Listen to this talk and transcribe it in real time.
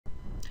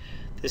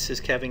This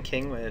is Kevin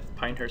King with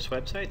Pinehurst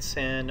Websites,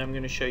 and I'm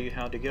going to show you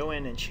how to go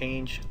in and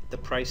change the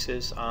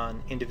prices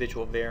on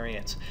individual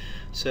variants.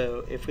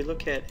 So if we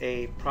look at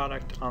a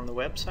product on the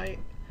website,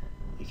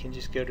 you can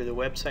just go to the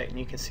website and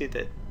you can see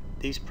that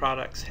these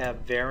products have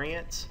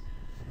variants,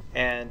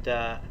 and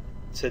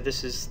so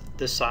this is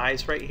the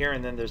size right here,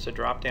 and then there's a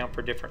drop down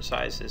for different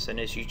sizes, and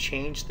as you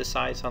change the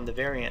size on the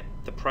variant,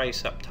 the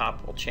price up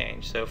top will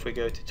change. So if we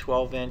go to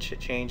 12-inch, it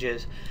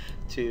changes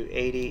to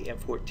 80, and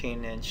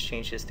 14-inch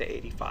changes to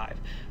 85.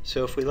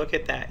 So if we look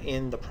at that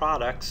in the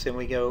products and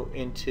we go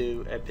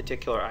into a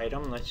particular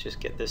item, let's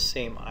just get this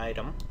same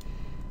item,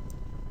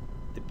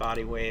 the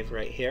body wave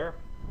right here,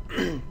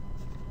 and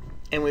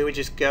we would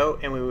just go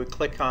and we would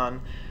click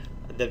on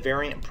the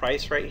variant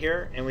price right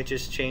here, and we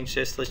just change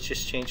this. Let's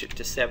just change it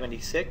to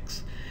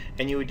 76,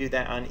 and you would do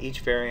that on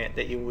each variant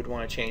that you would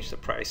want to change the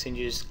price, and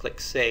you just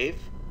click save.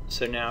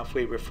 So now if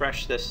we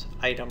refresh this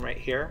item right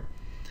here,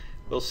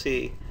 we'll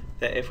see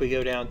that if we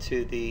go down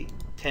to the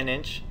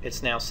 10-inch,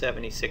 it's now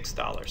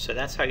 $76. So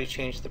that's how you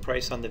change the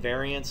price on the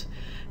variants,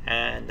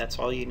 and that's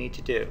all you need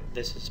to do.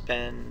 This has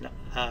been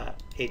a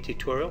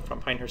tutorial from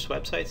Pinehurst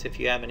Websites. If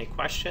you have any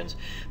questions,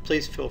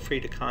 please feel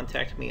free to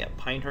contact me at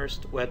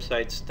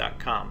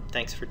pinehurstwebsites.com.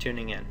 Thanks for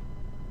tuning in.